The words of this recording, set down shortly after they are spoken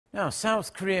Now,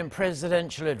 South Korean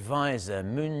presidential advisor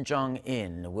Moon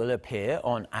Chung-in will appear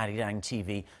on Arirang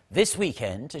TV this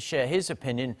weekend to share his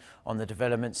opinion on the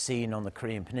developments seen on the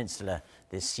Korean Peninsula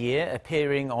this year.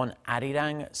 Appearing on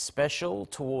Arirang Special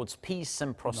Towards Peace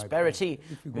and Prosperity,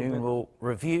 Moon will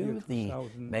review the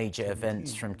major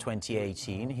events from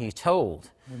 2018. He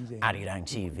told Arirang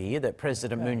TV that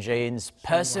President Moon Jae-in's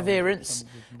perseverance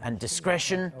and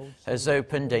discretion has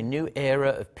opened a new era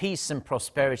of peace and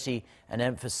prosperity, and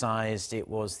emphasized it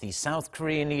was the South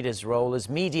Korean leader's role as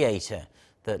mediator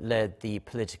that led the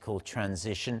political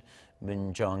transition.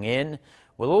 Moon Chung-in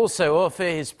will also offer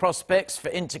his prospects for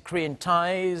inter-Korean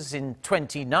ties in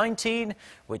 2019,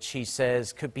 which he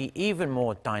says could be even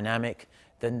more dynamic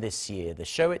than this year. The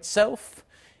show itself,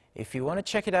 if you want to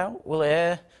check it out, will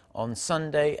air on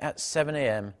Sunday at 7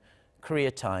 a.m.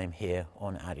 Korea time here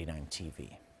on Arirang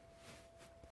TV.